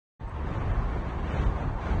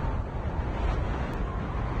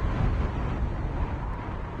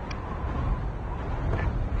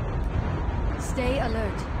Stay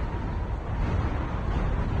alert.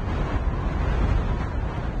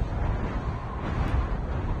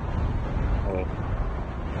 哦，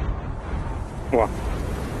哇，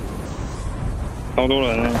超多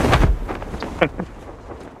人啊！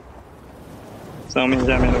上面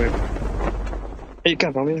下面都有。哎，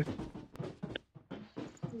看旁边。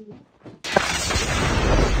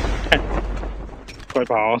快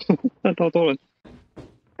跑！那超多人。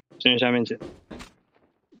先去下面捡。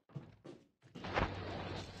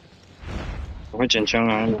我会捡枪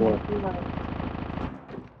啊，过来。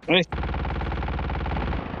哎。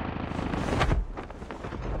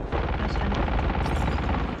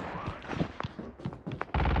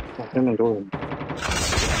哇，真的多人。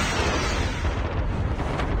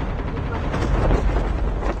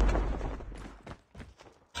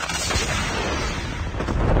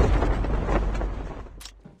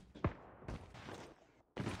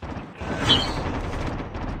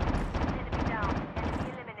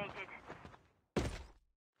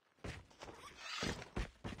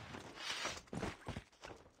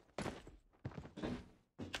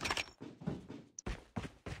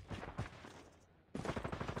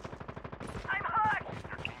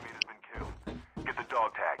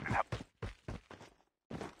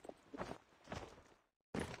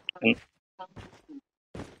嗯，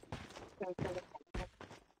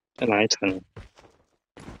在哪一层？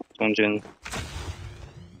中间。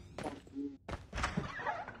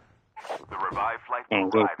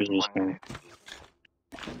这个飞机箱。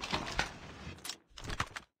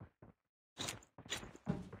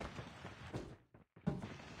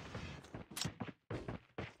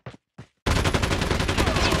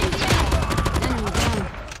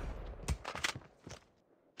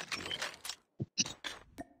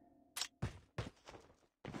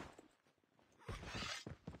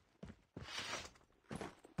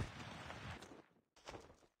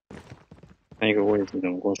那个位置怎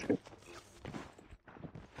么过去？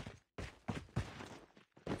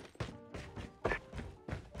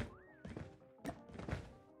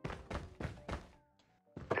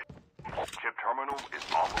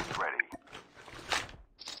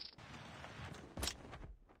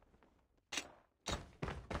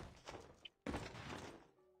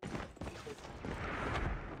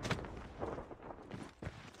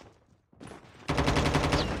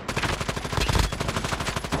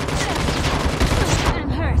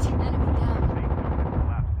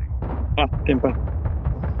啊，电棒！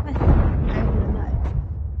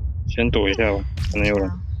先躲一下吧，可能有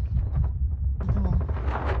人。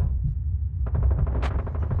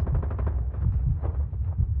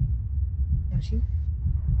小心。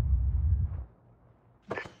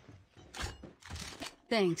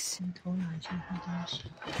Thanks。你偷拿一下他东西。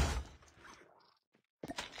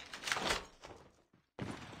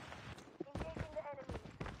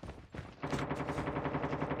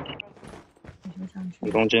从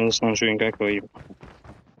中间上去应该可以吧？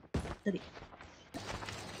这里。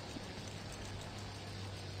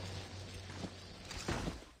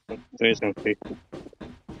这一层可以。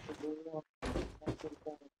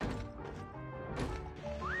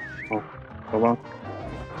好，走吧。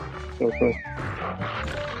走。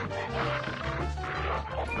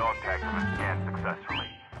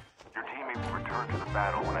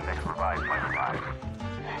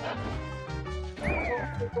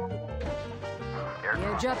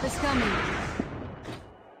Airdrop is coming.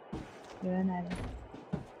 有人来了。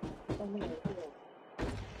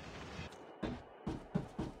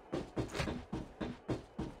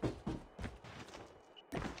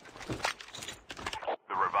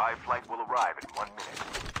The revived flight will arrive in 1 minute.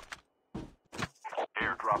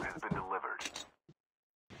 Airdrop has been delivered.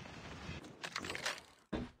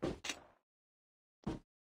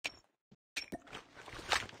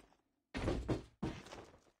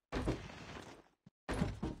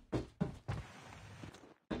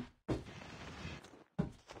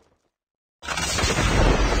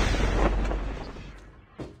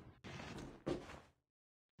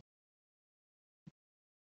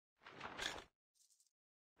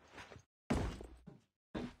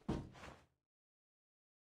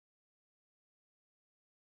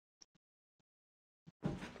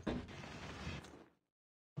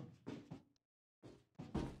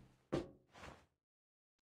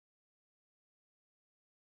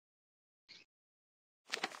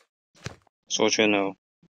缩圈了哦，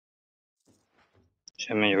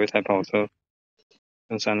前面有一台跑车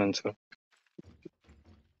跟3人车。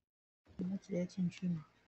我们直接进去吗？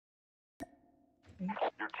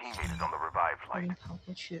 Your teammate is on the revived 他已 flight. 经跑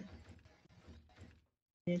过去了，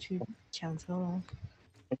直接去抢车了。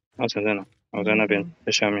阿成在哪？我在那边，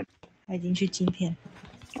在下面。他已经去晶片。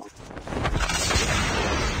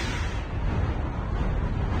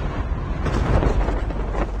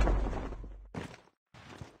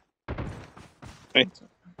哎、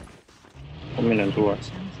后面人出来，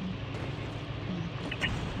相信。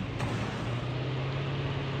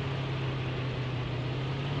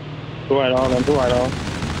出来了，人出来了，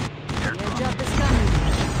 The airdrop is coming.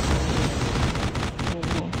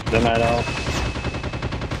 人来了，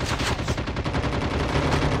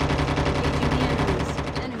 Engaging the enemies.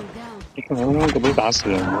 Enemy down. 你看刚刚可不是打死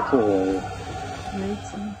人吗？哦，有一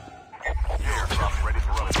只 Airdrop ready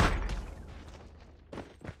for upgrade.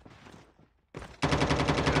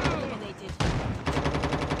 Eliminated.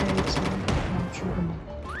 还有一只盲区的吗？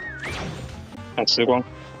看时光，好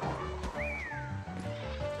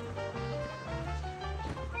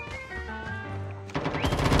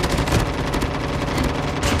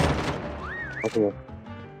多，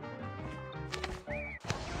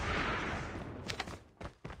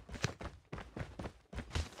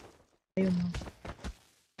还有吗？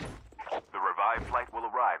 The revived flight will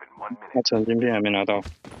arrive in 1 minute. 他成金片还没拿到，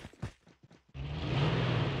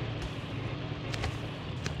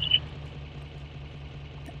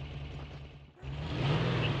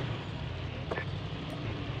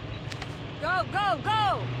 Go, go,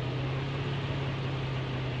 go!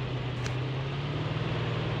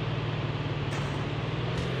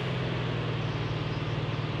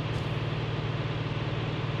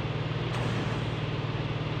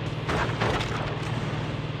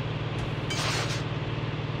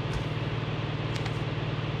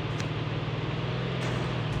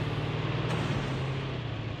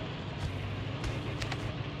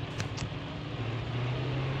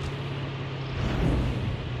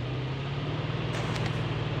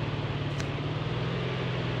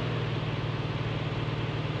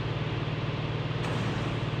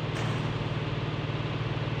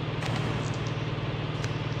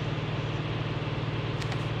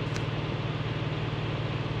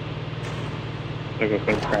这个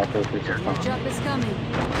分开都是解 The 放， airdrop is coming.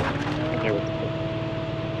 那个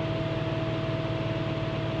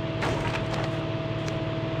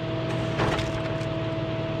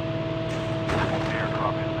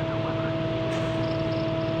Airdrop has been delivered.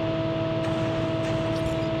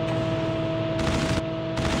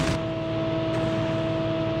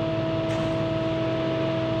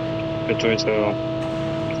 被追车哦，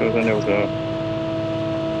车身62，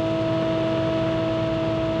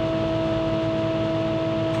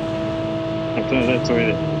我真的在追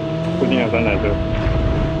的，附近有3台车，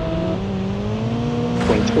混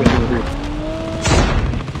进去，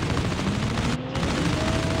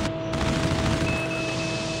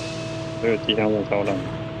这个机枪真的超烂，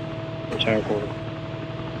我下过了，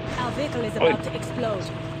 Our vehicle is about to explode.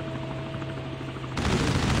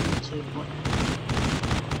 结果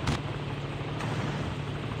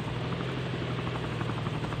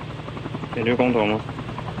你去公投吗？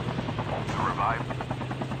 The revived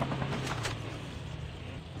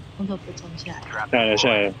空头被冲下来， trap 下来了，下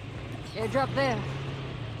来了， Airdrop there.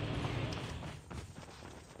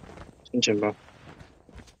 先前吧。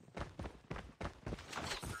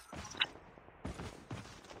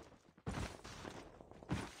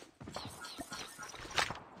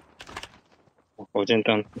火箭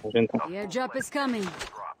弹，火箭筒， The airdrop is coming.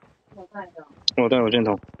 我带火箭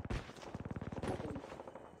筒。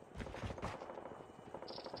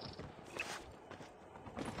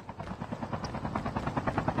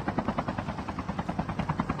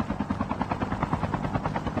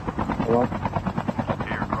好吧，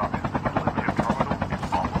 airdrop has been delivered. Terminal is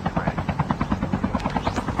almost ready.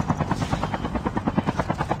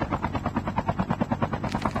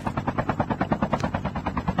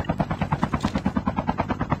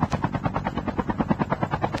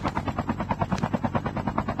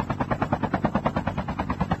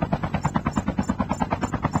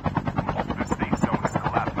 The safe zone is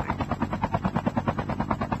collapsing.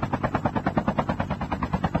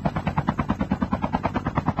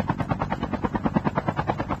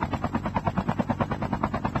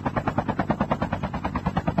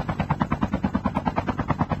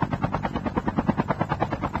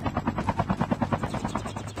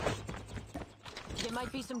 There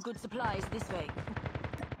might be some good supplies this way.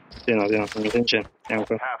 电脑，你先捡2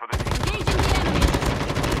个。 Half of the team Engaging the enemies.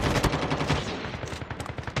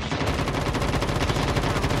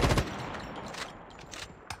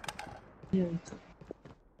 还有一个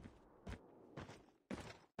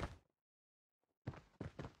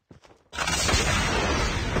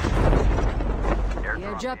The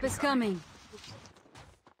airdrop is coming.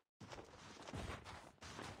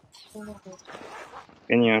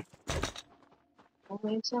 给你啊，我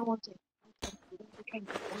没像我姐，看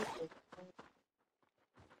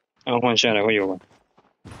按换下来会有吧？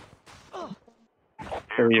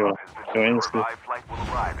会有 airdrop 了， has been 有 delivered. 恩斯。 Revived flight will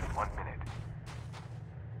arrive in 1 minute.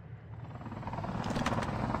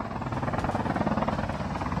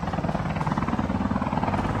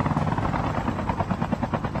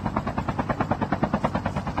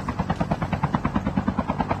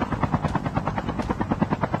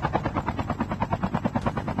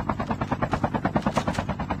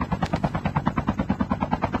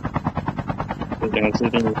 整个制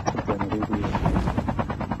定整个路地。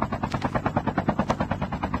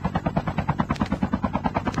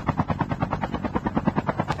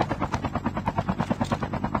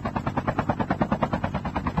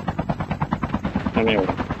那没有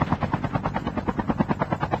了。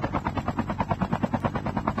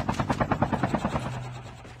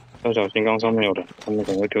要小心，刚上面有人，他们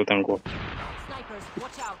可能会丢弹过。 Snipers,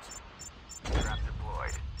 watch out. Trap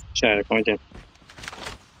deployed. 下来，快一点！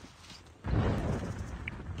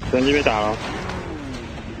直升机被打了，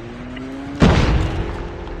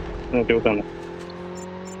那个丢弹了，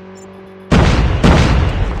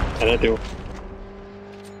还在丢。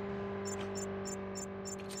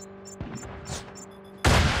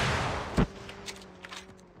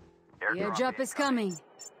 The airdrop is coming.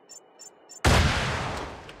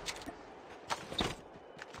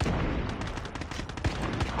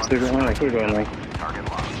 这边还有4个人呢。 Target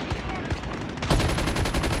locked.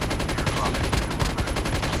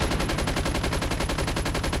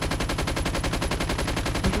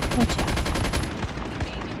 你就扣起来。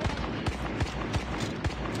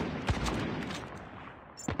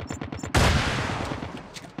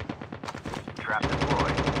 Trap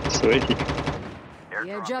deployed. 水体， The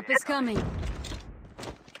airdrop is coming.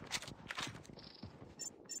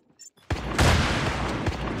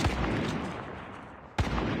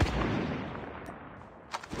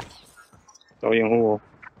 找掩护我。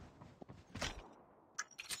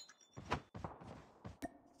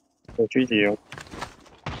有狙击哦。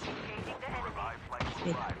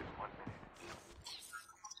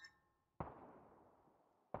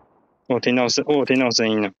 我听到声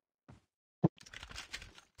音了。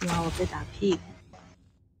 然后我被打屁股，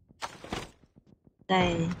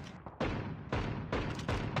在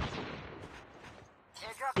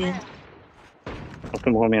边，我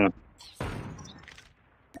这么后面了。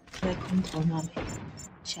 在空投那边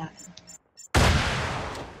下来。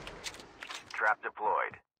 Trap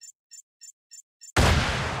deployed.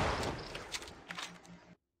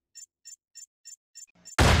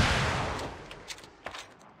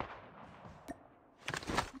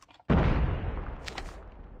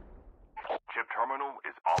 Chip terminal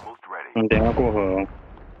is almost ready. 等一下过河哦。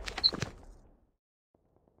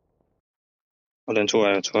我人出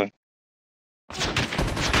来了，出来。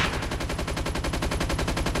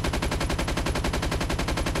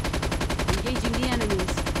 Engaging the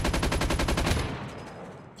enemies.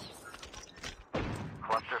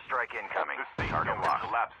 Cluster strike incoming. Target locked.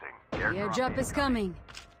 Collapsing. The airdrop is coming.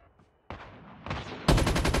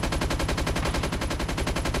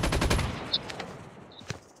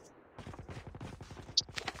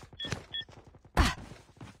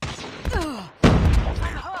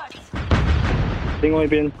 I'm hurt. 另外一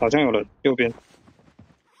边好像有人，右边。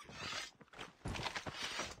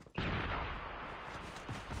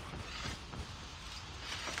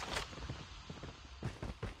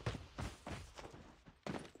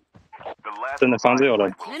 真的房子有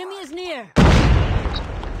人， Enemy is near.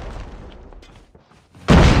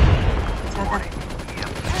 炸弹，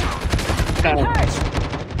看 I'm hurt.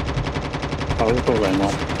 好像是够人哦，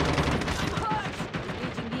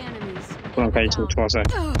 Engaging the enemies. 不能开一起，哇塞！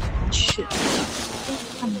去，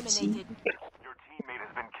看不清。 Eliminated.